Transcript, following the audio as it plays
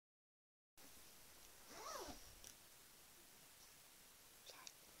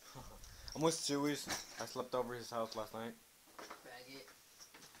I'm with Stewie's. I slept over his house last night. Faggot.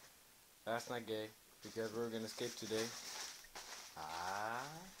 That's not gay, because we're gonna escape today.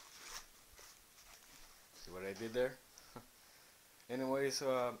 See what I did there? Anyways,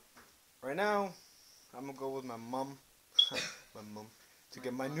 right now, I'm gonna go with my mom. To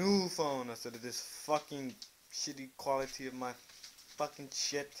get my new phone instead of this fucking shitty quality of my fucking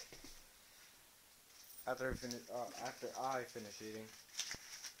shit. After I finish eating.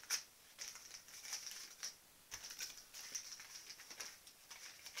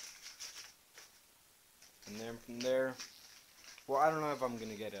 And then from there, well, I don't know if I'm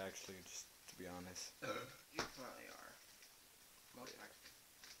gonna get it actually, just to be honest. You probably are. Most likely.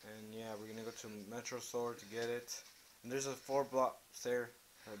 And yeah, we're gonna go to the Metro store to get it. And there's a 4 block stair.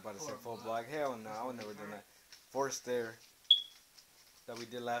 I was about to say 4 block. Hell no, I would never do that. 4 stair that we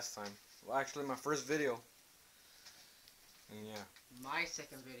did last time. Well, actually, my first video. And yeah. My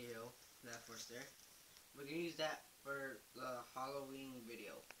second video, that 4 stair. We're gonna use that for the Halloween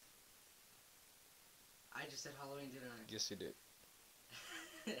video. I just said Halloween, didn't I? Yes, you did.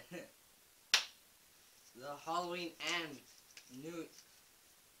 The Halloween and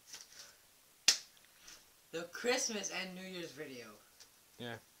the Christmas and New Year's video.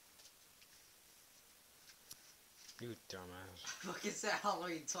 Yeah. You dumbass. I fucking said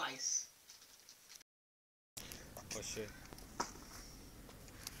Halloween twice. Oh shit.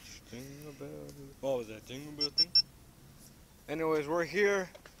 Jingle bell. What was that jingle bell thing? Anyways, we're here.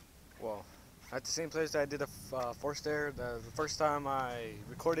 Well, at the same place that I did a 4 stair. The first time I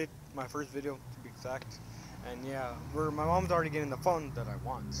recorded my first video, to be exact. And yeah, my mom's already getting the phone that I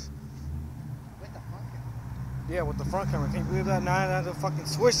want. With the front camera? Yeah, with the front camera. Can you believe that? Now I have to fucking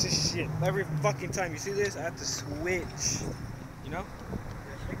switch this shit every fucking time. You see this? I have to switch. You know?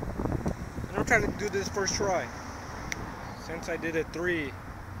 And I'm trying to do this first try. Since I did a 3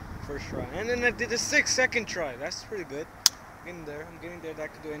 first try. And then I did a 6 second try. That's pretty good. I'm getting there. I'm getting there. That I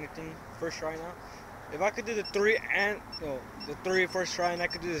could do anything first try now. If I could do the 3 first try, and I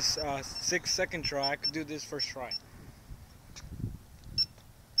could do this 6 second try, I could do this first try.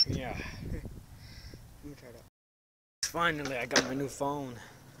 Yeah. Let me try it out. Finally, I got my new phone.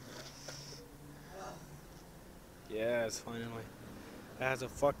 Yes, finally. It has it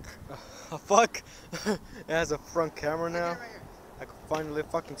has a front camera now. I can finally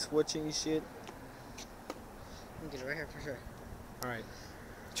fucking switching and shit. I'm gonna get it right here for sure. Alright.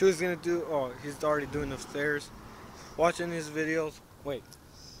 Chew's gonna do, he's already doing upstairs. Watching his videos. Wait.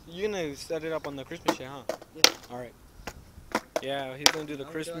 You're gonna set it up on the Christmas shit, huh? Yeah. Alright. Yeah, he's gonna do the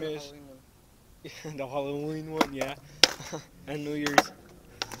Christmas. The Halloween one, yeah. And New Year's.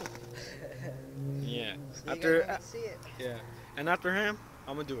 Yeah. So see it. Yeah. And after him,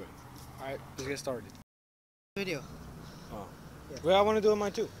 I'm gonna do it. Alright, let's get started. Video. Oh. Yeah. Well, I wanna do it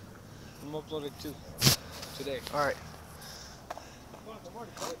mine too. I'm gonna upload it too. Today. Alright.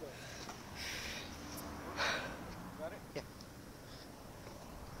 Got it? Yeah.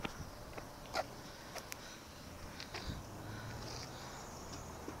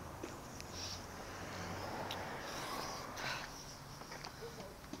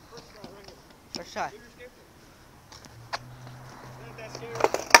 First try.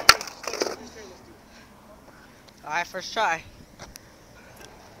 Alright, first try.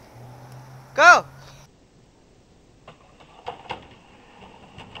 Go!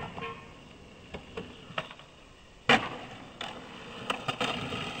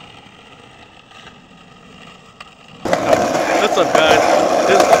 What's up, guys?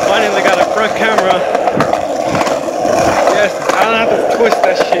 This finally got a front camera. Yes, I don't have to twist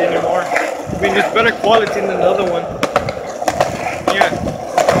that shit anymore. I mean, it's better quality than the other one. Yeah.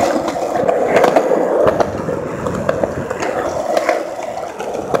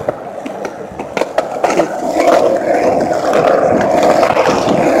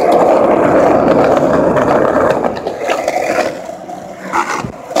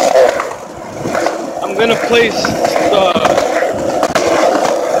 I'm gonna place the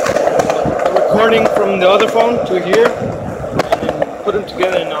recording from the other phone to here and then put them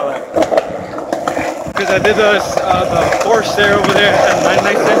together and all that. Because I did the 4 stair over there at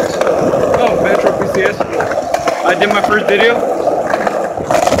 99 cents. Oh, Metro PCS. I did my first video.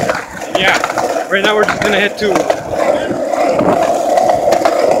 Yeah. Right now we're just gonna head to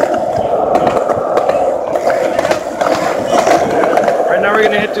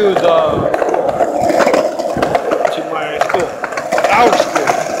my school. Our school.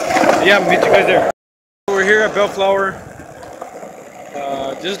 Yeah, meet you guys there. We're here at Bellflower.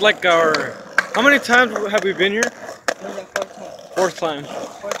 Just like our... How many times have we been here? Fourth time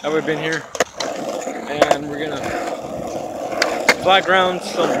that we've been here. And we're gonna background,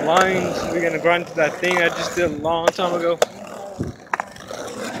 some lines. We're gonna grind to that thing I just did a long time ago.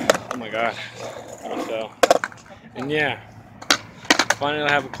 Oh my god. So, and yeah, finally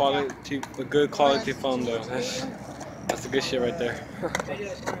I have a good quality phone though. That's the good shit right there.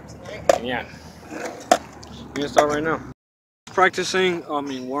 And yeah, we're gonna start right now. Practicing,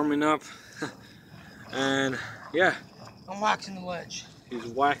 warming up, and yeah. I'm waxing the ledge. He's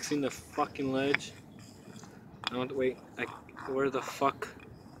waxing the fucking ledge. No, wait, where the fuck?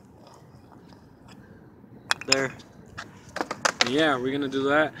 There. Yeah, we're gonna do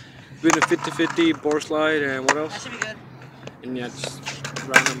that. We're doing a 50-50 board slide and what else? That should be good. And yeah, just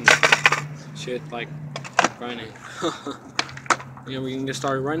random shit like grinding. Yeah, we can get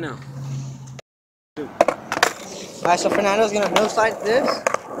started right now. Alright, so Fernando's gonna no slide this.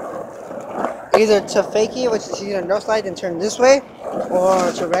 Either to fakey, which is he's gonna no slide and turn this way,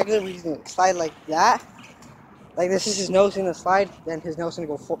 or to regular, he's gonna slide like that. Like this is his nose in the slide, then his nose gonna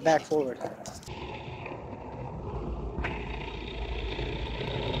go back forward.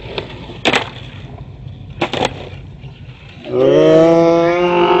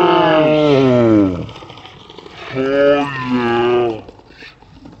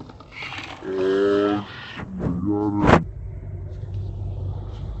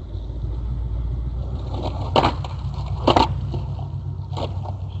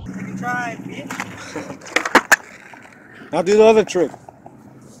 Try, bitch. Now do the other trick.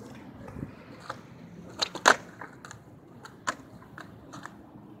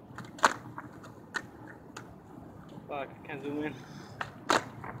 Fuck, I can't zoom in.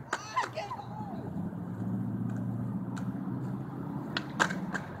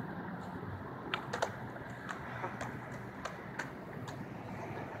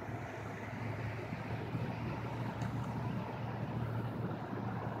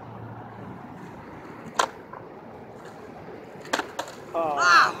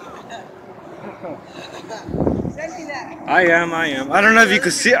 I am. I don't know if you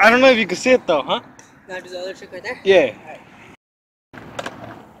could see. I don't know if you could see it though, huh? Now do the other trick right there. Yeah.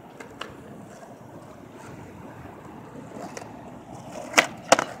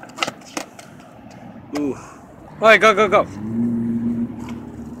 Ooh. Alright, go.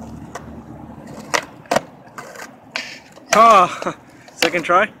 Ah, second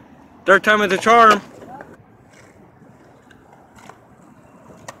try. Third time with the charm.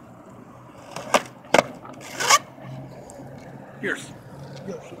 Yours.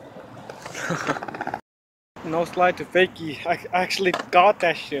 No slide to fakey. I actually got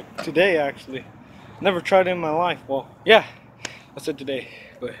that shit today, actually. Never tried it in my life. Well, yeah, I said today.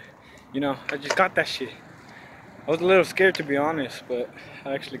 But, you know, I just got that shit. I was a little scared to be honest, but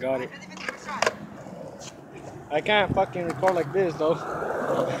I actually got it. I can't fucking record like this though.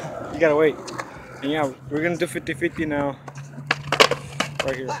 You gotta wait. And yeah, we're gonna do 50-50 now.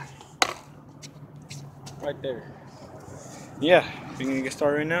 Right here. Right there. Yeah, we're gonna get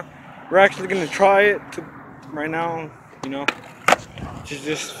started right now. We're actually gonna try it right now, you know, to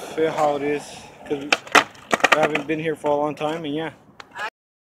just feel how it is, because I haven't been here for a long time, and yeah.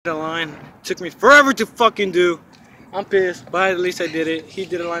 The line took me forever to fucking do. I'm pissed, but at least I did it. He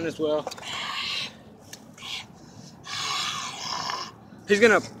did a line as well. You're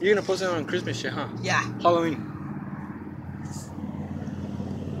gonna post it on Christmas shit, huh? Yeah. Halloween.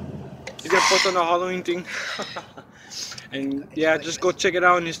 He's gonna post on the Halloween thing. And yeah, just go check it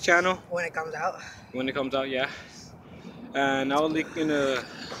out on his channel. When it comes out. When it comes out, yeah. And I'll link in the...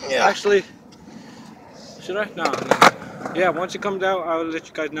 Yeah. Actually, should I? No. Yeah, once it comes out, I'll let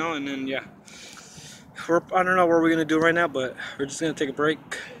you guys know, and then yeah. I don't know what we're gonna do right now, but we're just gonna take a break.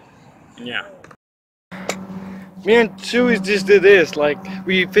 And yeah. Me and Chewy just did this, like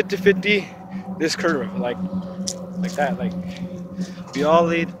we 50-50 this curve, like that, like we all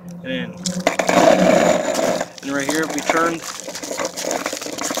lead, and right here we turned.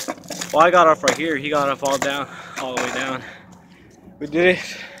 Well, I got off right here, he got off all the way down. We did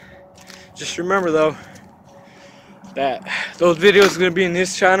it. Just remember though that those videos are gonna be in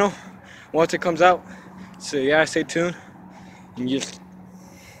this channel once it comes out. So yeah, stay tuned. And just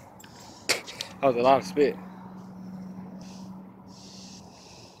that was a lot of spit.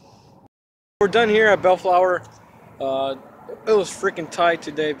 We're done here at Bellflower. It was freaking tight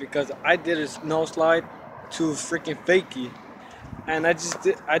today because I did a no slide to freaking fakey, and I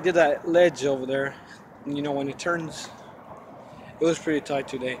did that ledge over there. And, you know, when it turns, it was pretty tight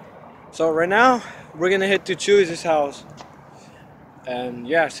today. So right now we're gonna head to Chewy's house, and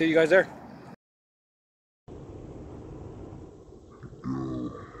yeah, see you guys there.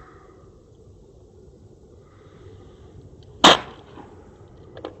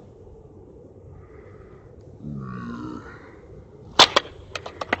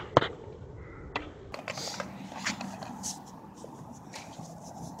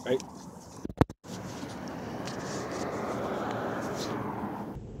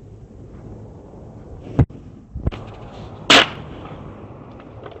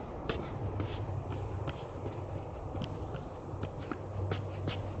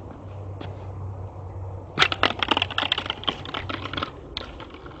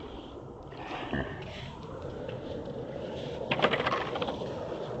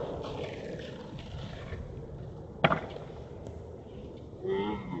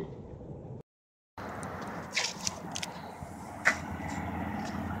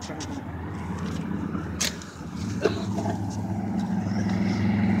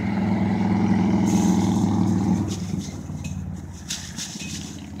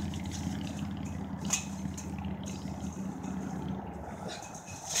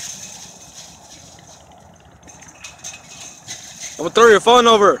 I'm gonna throw your phone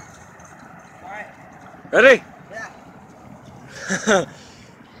over. Alright. Ready? Yeah.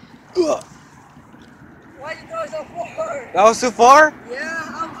 Ugh. Why'd you throw it so far? That was too far? Yeah,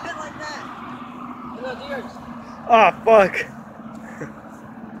 how was it like that? Look, yours. Ah, fuck.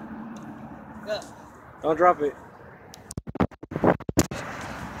 Yeah. Don't drop it.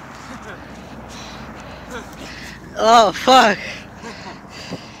 Oh, fuck.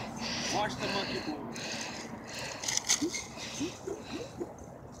 Watch the monkey move.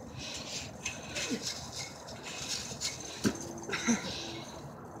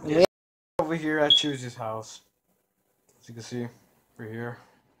 Yeah. Over here at Choose's house. As you can see, over here.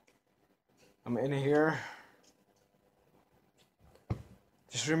 I'm in here.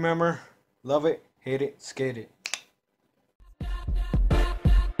 Just remember, love it, hate it, skate it. I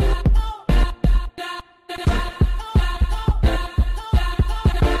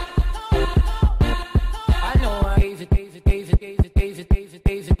know I gave it.